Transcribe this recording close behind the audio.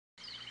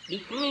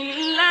بسم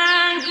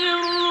الله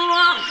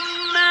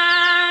الرحمن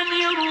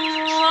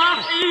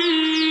الرحيم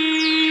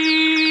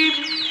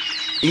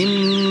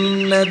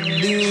إن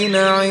الدين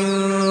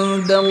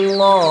عند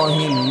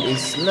الله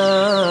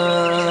الإسلام.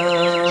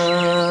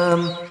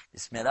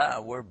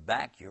 Bismillah, we're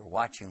back. You're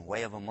watching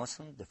Way of a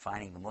Muslim,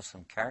 Defining the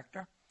Muslim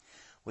Character.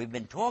 We've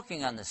been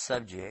talking on the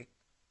subject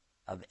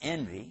of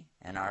envy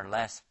in our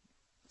last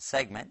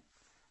segment.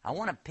 I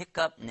want to pick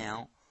up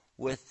now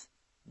with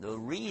the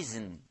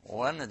reason,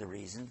 one of the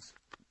reasons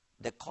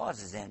that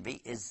causes envy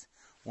is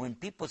when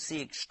people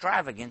see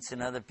extravagance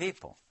in other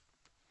people.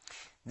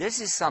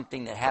 This is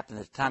something that happened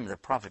at the time of the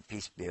Prophet,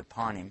 peace be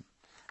upon him.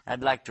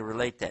 I'd like to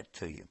relate that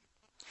to you.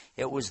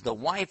 It was the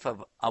wife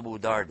of Abu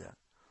Darda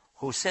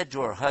who said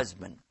to her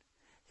husband,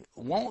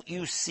 "Won't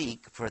you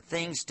seek for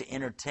things to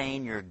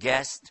entertain your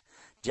guest,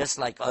 just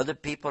like other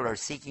people are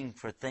seeking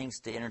for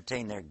things to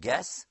entertain their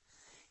guests?"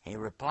 He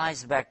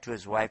replies back to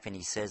his wife and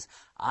he says,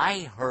 "I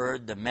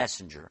heard the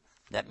messenger,"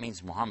 that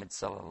means Muhammad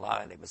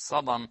sallallahu alaihi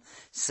wasallam,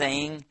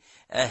 saying,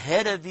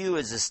 "Ahead of you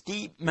is a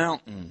steep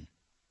mountain,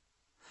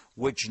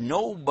 which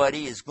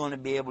nobody is going to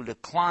be able to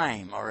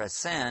climb or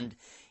ascend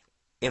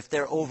if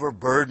they're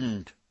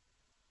overburdened."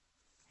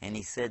 And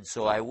he said,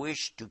 "So I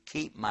wish to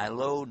keep my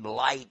load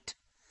light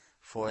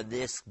for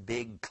this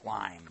big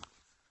climb."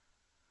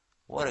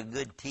 What a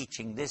good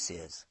teaching this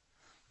is.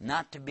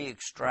 Not to be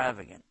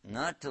extravagant,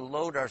 not to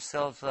load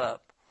ourselves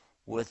up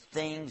with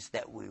things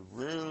that we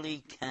really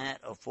can't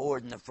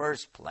afford in the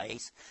first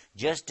place,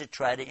 just to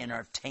try to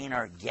entertain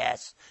our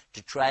guests,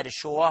 to try to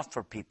show off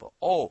for people.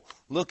 "Oh,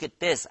 look at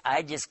this.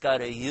 I just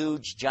got a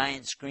huge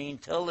giant screen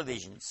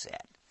television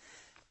set."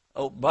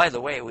 Oh, by the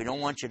way, we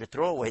don't want you to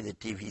throw away the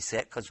TV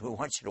set because we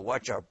want you to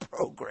watch our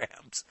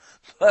programs.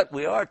 But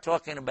we are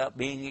talking about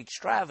being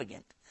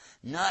extravagant,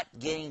 not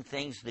getting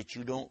things that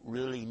you don't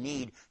really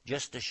need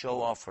just to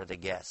show off for the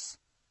guests.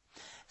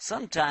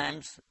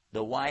 Sometimes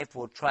the wife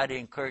will try to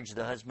encourage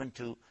the husband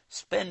to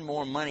spend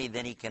more money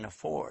than he can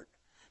afford.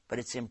 But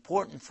it's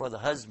important for the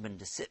husband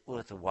to sit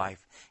with the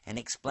wife and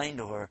explain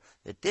to her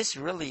that this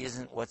really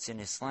isn't what's in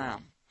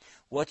Islam.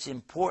 What's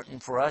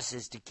important for us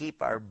is to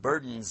keep our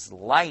burdens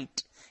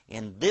light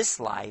in this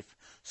life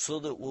so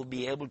that we'll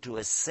be able to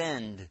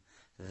ascend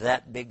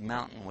that big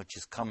mountain which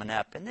is coming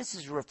up. And this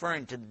is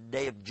referring to the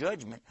day of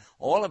judgment.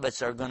 All of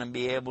us are going to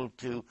be able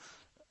to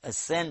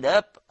ascend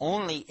up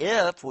only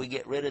if we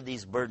get rid of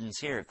these burdens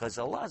here, because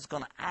Allah is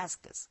going to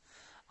ask us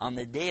on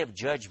the day of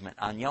judgment,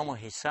 on Yawm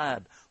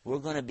al-Hisab. We're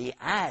going to be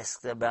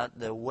asked about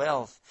the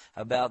wealth,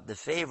 about the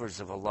favors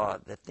of Allah,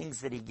 the things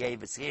that He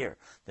gave us here.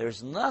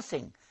 There's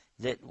nothing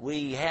that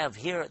we have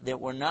here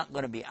that we're not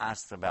going to be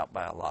asked about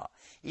by Allah.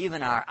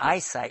 Even our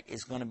eyesight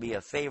is going to be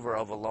a favor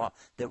of Allah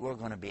that we're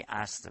going to be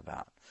asked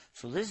about.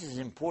 So this is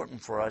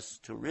important for us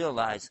to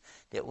realize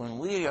that when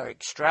we are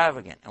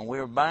extravagant and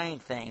we're buying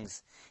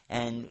things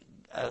and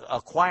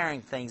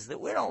acquiring things that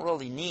we don't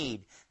really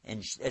need,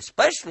 and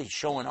especially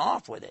showing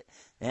off with it,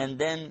 and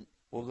then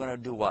we're going to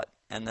do what?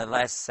 In the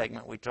last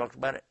segment we talked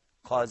about it,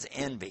 cause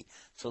envy.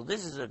 So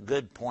this is a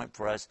good point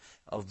for us.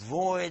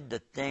 Avoid the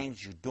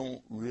things you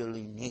don't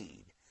really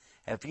need.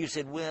 If you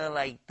said, "Well,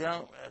 I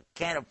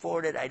can't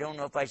afford it, I don't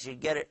know if I should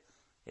get it,"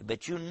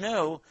 but you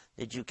know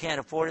that you can't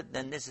afford it,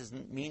 then this is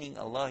meaning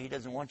Allah, He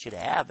doesn't want you to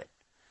have it.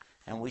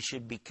 And we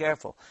should be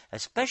careful,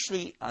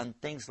 especially on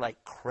things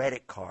like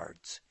credit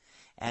cards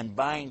and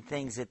buying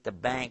things at the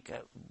bank,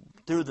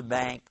 through the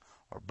bank,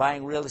 or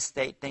buying real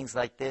estate, things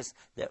like this,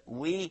 that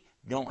we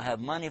don't have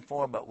money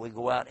for, but we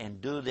go out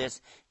and do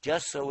this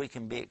just so we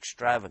can be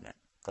extravagant,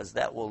 because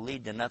that will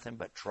lead to nothing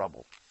but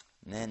trouble.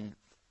 And then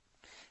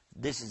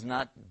this is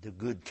not the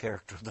good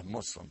character of the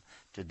Muslim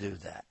to do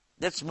that.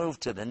 Let's move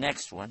to the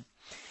next one.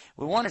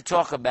 We want to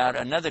talk about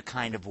another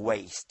kind of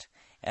waste.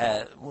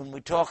 When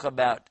we talk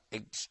about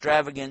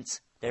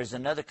extravagance, there's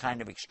another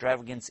kind of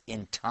extravagance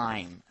in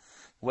time,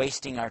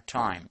 wasting our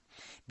time.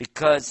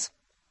 Because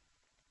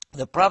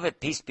the Prophet,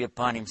 peace be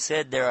upon him,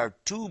 said there are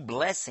two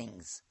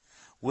blessings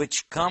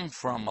which come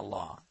from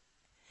Allah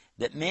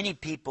that many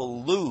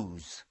people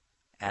lose,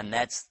 and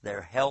that's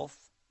their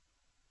health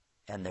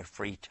and their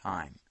free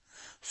time.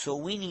 So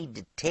we need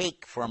to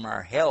take from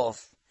our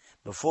health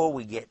before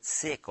we get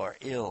sick or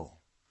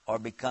ill or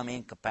become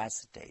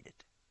incapacitated.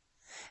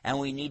 And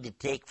we need to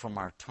take from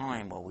our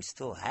time while we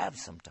still have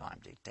some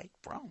time to take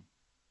from.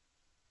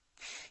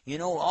 You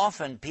know,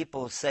 often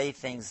people say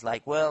things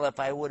like, "Well, if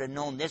I would have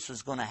known this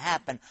was going to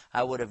happen,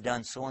 I would have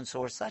done so-and-so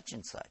or such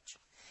and such.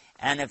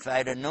 And if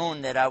I'd have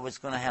known that I was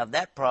going to have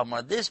that problem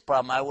or this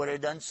problem, I would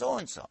have done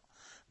so-and-so."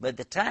 But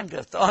the time to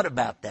have thought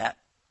about that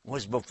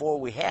was before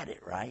we had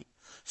it, right?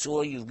 So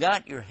while you've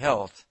got your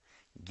health,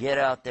 get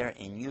out there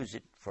and use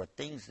it for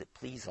things that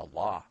please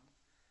Allah.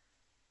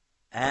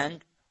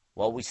 And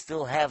while we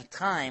still have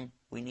time,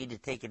 we need to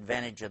take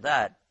advantage of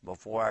that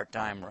before our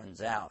time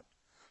runs out.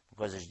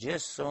 Because there's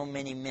just so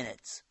many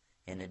minutes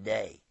in a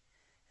day,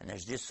 and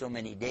there's just so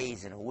many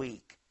days in a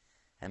week.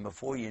 And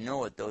before you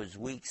know it, those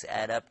weeks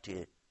add up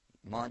to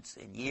months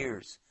and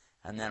years,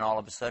 and then all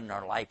of a sudden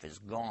our life is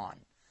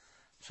gone.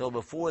 So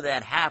before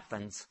that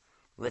happens,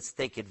 let's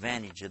take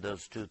advantage of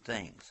those two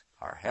things,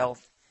 our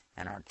health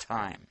and our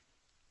time.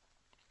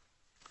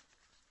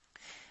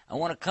 I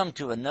want to come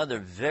to another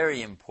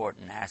very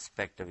important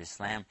aspect of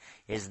Islam,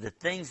 is the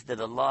things that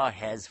Allah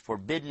has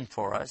forbidden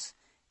for us,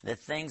 the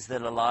things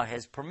that Allah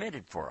has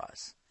permitted for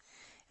us.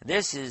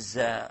 This is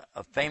a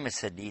famous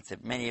hadith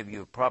that many of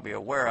you are probably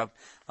aware of.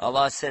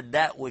 Allah said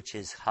that which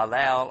is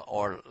halal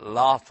or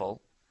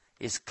lawful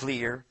is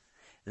clear.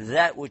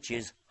 That which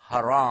is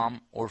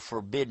haram or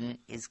forbidden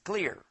is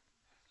clear.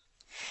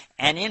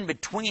 And in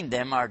between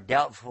them are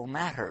doubtful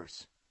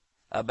matters,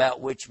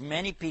 about which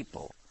many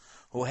people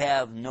who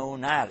have no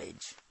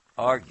knowledge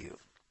argue.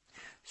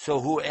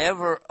 So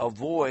whoever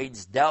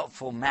avoids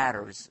doubtful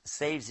matters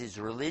saves his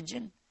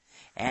religion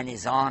and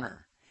his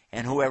honor.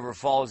 And whoever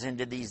falls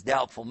into these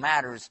doubtful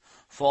matters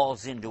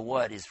falls into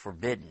what is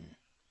forbidden.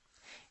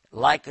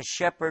 Like a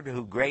shepherd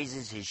who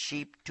grazes his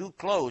sheep too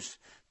close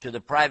to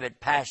the private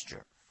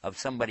pasture of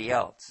somebody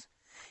else,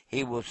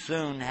 he will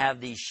soon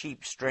have these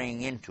sheep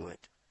straying into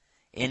it.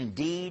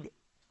 Indeed,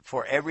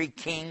 for every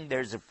king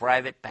there's a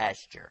private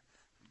pasture,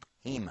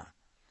 hima.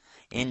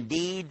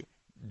 Indeed,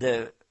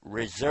 the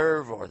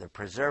reserve or the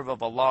preserve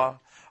of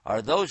Allah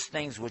are those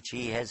things which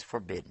He has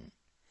forbidden.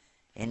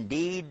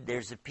 Indeed,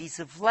 there's a piece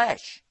of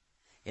flesh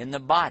in the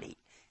body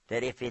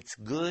that if it's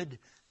good,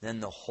 then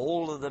the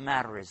whole of the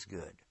matter is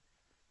good.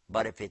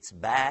 But if it's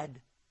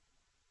bad,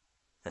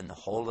 then the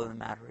whole of the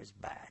matter is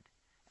bad.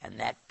 And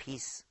that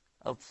piece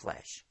of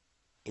flesh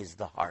is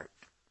the heart.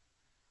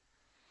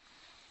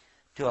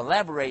 To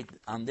elaborate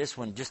on this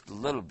one just a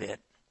little bit,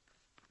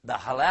 the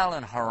halal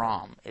and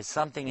haram is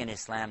something in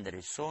Islam that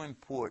is so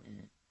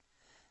important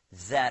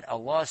that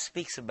Allah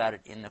speaks about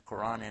it in the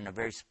Quran in a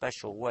very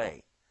special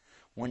way.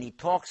 When He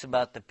talks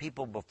about the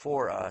people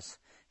before us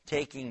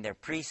taking their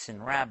priests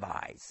and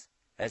rabbis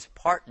as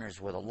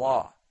partners with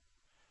Allah.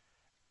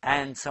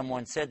 And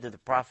someone said to the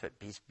Prophet,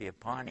 peace be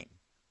upon him,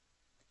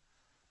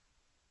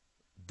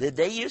 did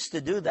they used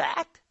to do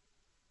that?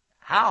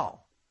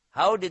 How?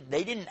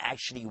 They didn't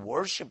actually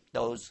worship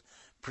those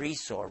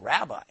priests or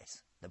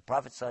rabbis. The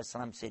Prophet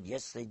ﷺ said,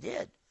 yes, they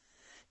did.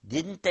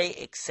 Didn't they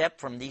accept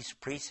from these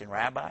priests and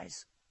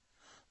rabbis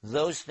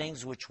those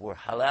things which were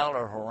halal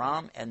or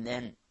haram and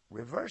then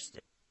reversed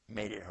it,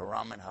 made it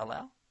haram and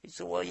halal? He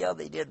said, well, yeah,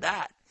 they did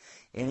that.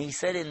 And he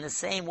said, in the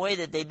same way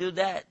that they do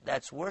that,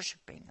 that's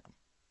worshiping them.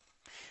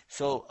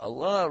 So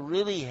Allah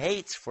really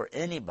hates for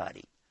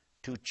anybody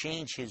to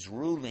change His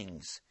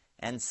rulings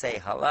and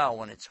say halal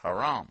when it's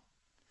haram,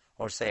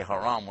 or say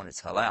haram when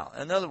it's halal.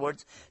 In other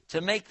words, to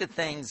make the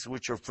things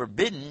which are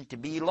forbidden to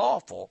be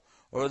lawful,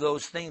 or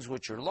those things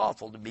which are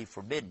lawful to be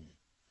forbidden.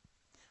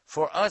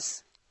 For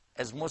us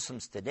as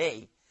Muslims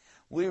today,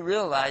 we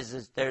realize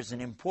that there's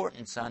an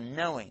importance on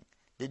knowing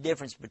the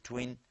difference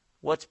between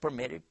what's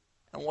permitted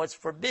and what's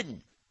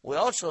forbidden. We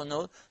also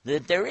know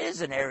that there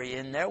is an area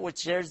in there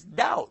which there's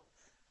doubt.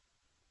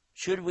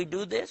 Should we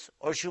do this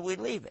or should we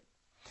leave it?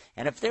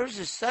 And if there's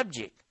a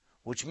subject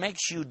which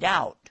makes you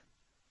doubt,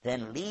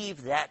 then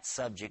leave that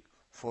subject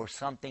for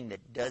something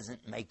that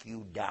doesn't make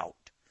you doubt.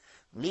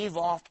 Leave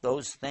off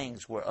those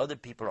things where other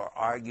people are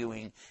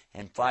arguing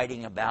and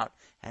fighting about,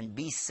 and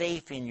be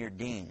safe in your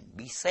deen.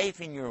 Be safe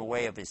in your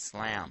way of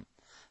Islam.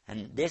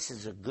 And this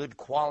is a good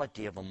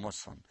quality of a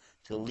Muslim,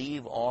 to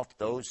leave off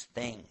those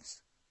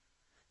things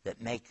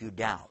that make you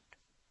doubt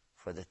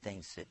for the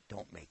things that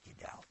don't make you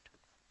doubt.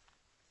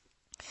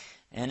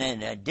 And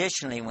then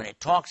additionally, when it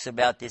talks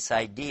about this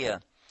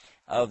idea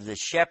of the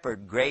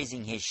shepherd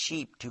grazing his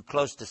sheep too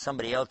close to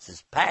somebody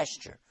else's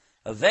pasture,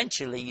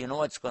 eventually, you know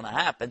what's going to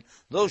happen.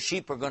 Those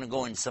sheep are going to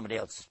go into somebody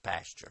else's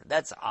pasture.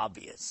 That's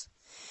obvious.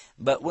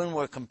 But when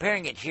we're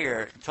comparing it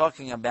here,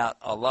 talking about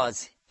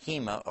Allah's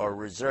hima, or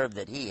reserve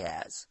that He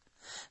has,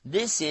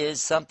 this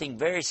is something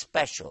very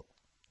special,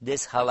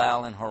 this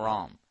halal and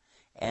haram.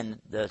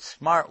 And the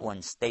smart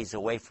one stays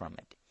away from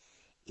it.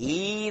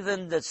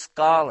 Even the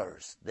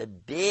scholars, the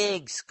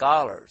big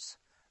scholars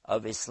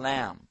of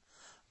Islam,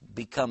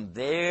 become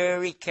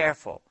very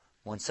careful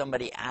when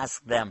somebody asks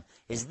them,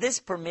 is this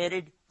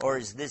permitted or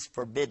is this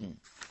forbidden?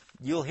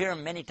 You'll hear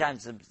them many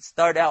times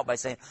start out by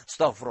saying,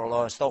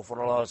 Astaghfirullah,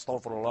 Astaghfirullah,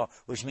 Astaghfirullah,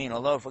 which means,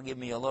 Allah forgive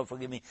me, Allah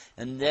forgive me.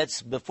 And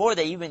that's before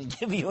they even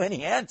give you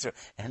any answer.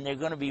 And they're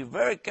going to be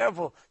very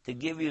careful to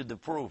give you the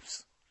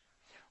proofs.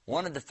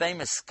 One of the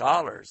famous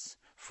scholars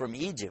from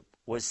Egypt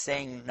was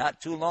saying not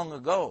too long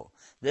ago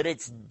that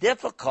it's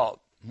difficult,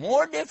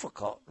 more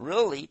difficult,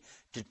 really,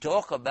 to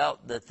talk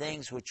about the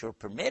things which are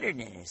permitted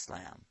in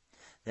Islam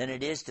than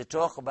it is to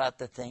talk about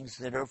the things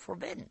that are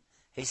forbidden.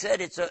 He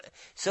said,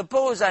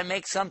 suppose I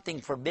make something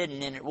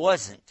forbidden and it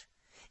wasn't.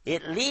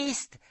 At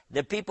least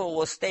the people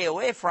will stay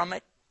away from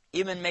it,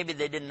 even maybe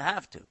they didn't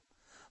have to.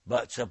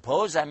 But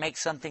suppose I make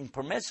something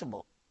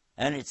permissible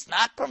and it's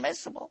not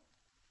permissible.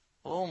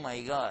 Oh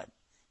my God.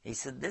 He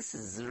said, this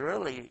is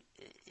really,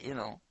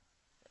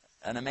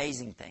 an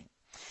amazing thing.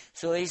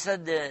 So he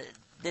said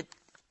that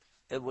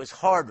it was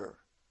harder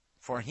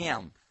for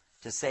him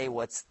to say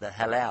what's the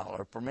halal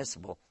or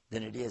permissible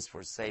than it is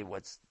for say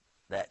what's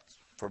that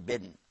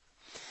forbidden.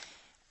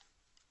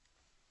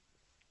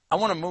 I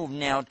want to move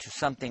now to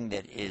something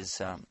that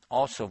is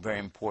also very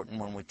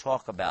important when we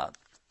talk about,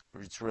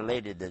 it's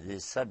related to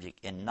this subject,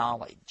 in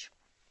knowledge.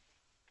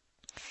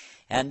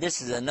 And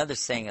this is another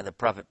saying of the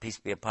Prophet, peace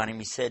be upon him.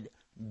 He said,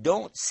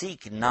 don't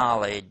seek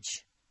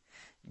knowledge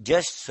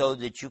just so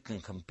that you can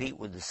compete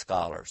with the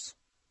scholars.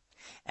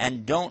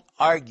 And don't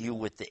argue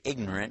with the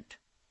ignorant.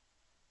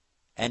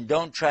 And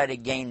don't try to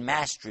gain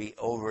mastery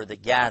over the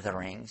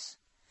gatherings.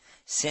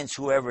 Since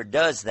whoever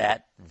does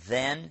that,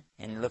 then,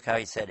 and look how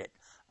he said it,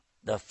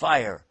 the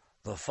fire.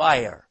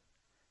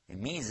 It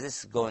means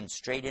this is going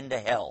straight into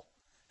hell.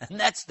 And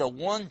that's the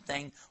one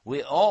thing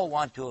we all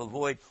want to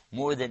avoid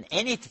more than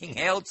anything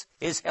else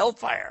is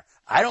hellfire.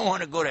 I don't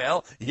want to go to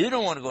hell. You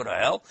don't want to go to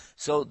hell.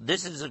 So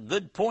this is a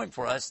good point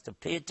for us to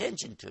pay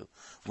attention to.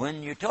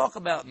 When you talk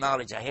about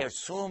knowledge, I hear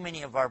so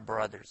many of our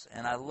brothers,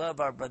 and I love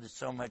our brothers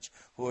so much,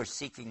 who are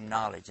seeking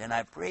knowledge. And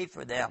I pray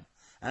for them.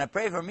 And I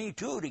pray for me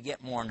too to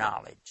get more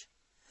knowledge.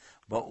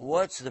 But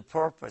what's the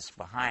purpose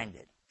behind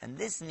it? And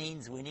this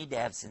means we need to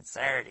have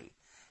sincerity,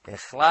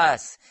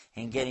 ikhlas,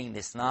 in getting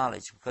this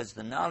knowledge, because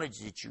the knowledge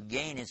that you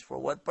gain is for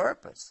what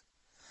purpose?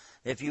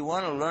 If you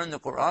want to learn the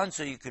Quran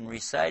so you can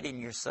recite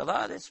in your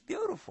salah, that's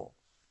beautiful.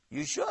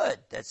 You should.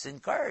 That's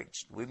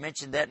encouraged. We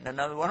mentioned that in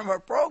another one of our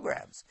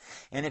programs.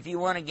 And if you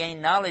want to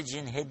gain knowledge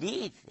in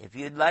hadith, if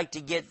you'd like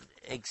to get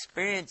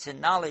experience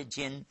and knowledge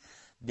in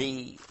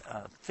the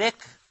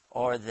fiqh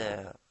or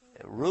the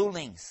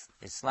rulings,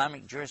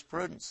 Islamic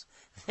jurisprudence,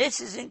 this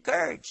is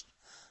encouraged.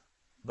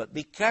 But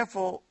be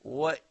careful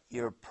what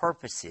your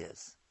purpose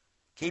is.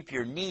 Keep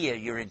your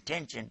niyyah, your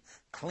intention,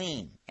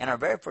 clean. In our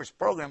very first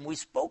program, we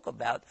spoke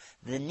about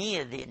the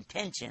niyyah, the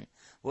intention.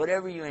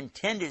 Whatever you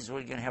intend is what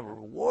you're going to have a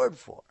reward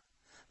for.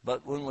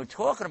 But when we're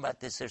talking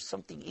about this, there's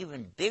something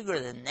even bigger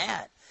than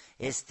that,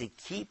 is to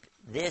keep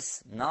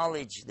this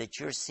knowledge that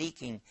you're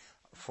seeking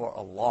for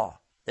Allah.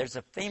 There's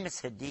a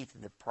famous hadith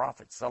of the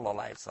Prophet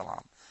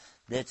ﷺ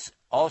that's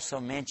also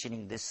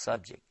mentioning this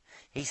subject.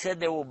 He said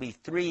there will be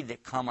three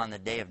that come on the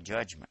day of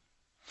judgment.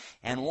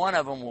 And one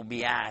of them will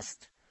be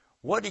asked,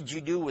 what did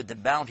you do with the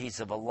bounties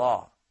of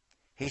Allah?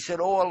 He said,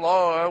 oh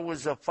Allah, I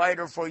was a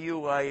fighter for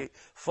you. I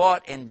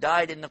fought and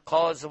died in the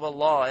cause of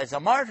Allah as a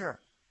martyr.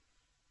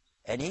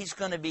 And he's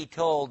going to be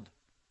told,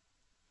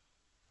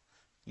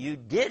 you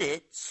did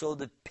it so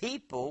the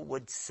people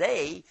would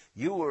say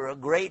you were a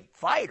great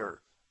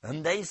fighter.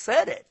 And they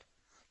said it.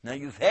 Now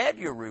you've had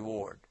your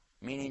reward,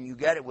 meaning you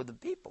got it with the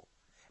people.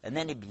 And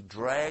then he'd be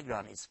dragged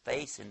on his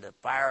face in the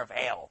fire of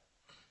hell.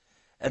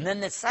 And then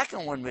the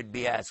second one would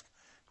be asked,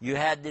 you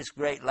had this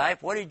great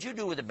life, what did you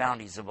do with the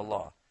bounties of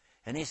Allah?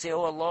 And he'd say,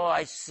 oh Allah,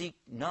 I seek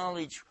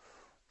knowledge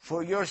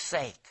for your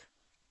sake.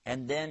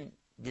 And then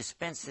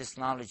dispense this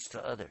knowledge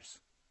to others.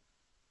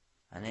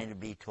 And then he'd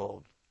be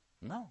told,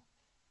 no.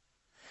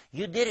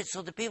 You did it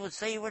so the people would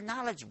say you were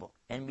knowledgeable.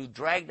 And be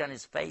dragged on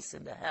his face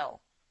into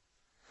hell.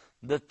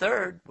 The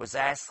third was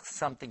asked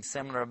something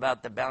similar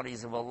about the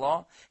bounties of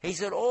Allah. He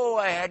said, oh,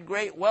 I had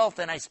great wealth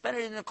and I spent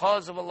it in the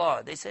cause of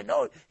Allah. They said,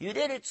 no, you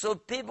did it so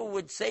people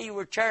would say you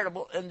were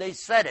charitable, and they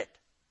said it.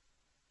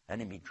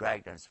 And he'd be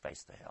dragged on his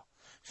face to hell.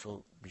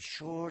 So be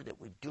sure that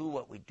we do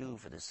what we do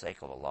for the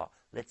sake of Allah.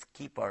 Let's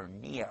keep our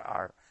niyyah,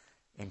 our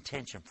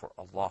intention for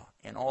Allah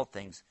in all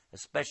things,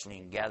 especially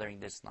in gathering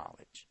this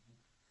knowledge.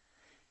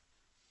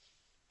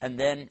 And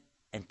then,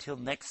 until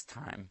next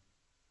time,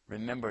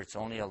 remember, it's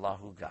only Allah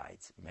who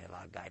guides. May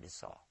Allah guide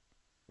us all.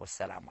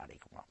 Wassalamu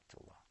alaikum wa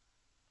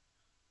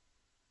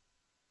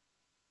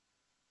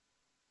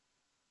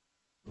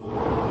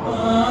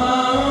rahmatullah.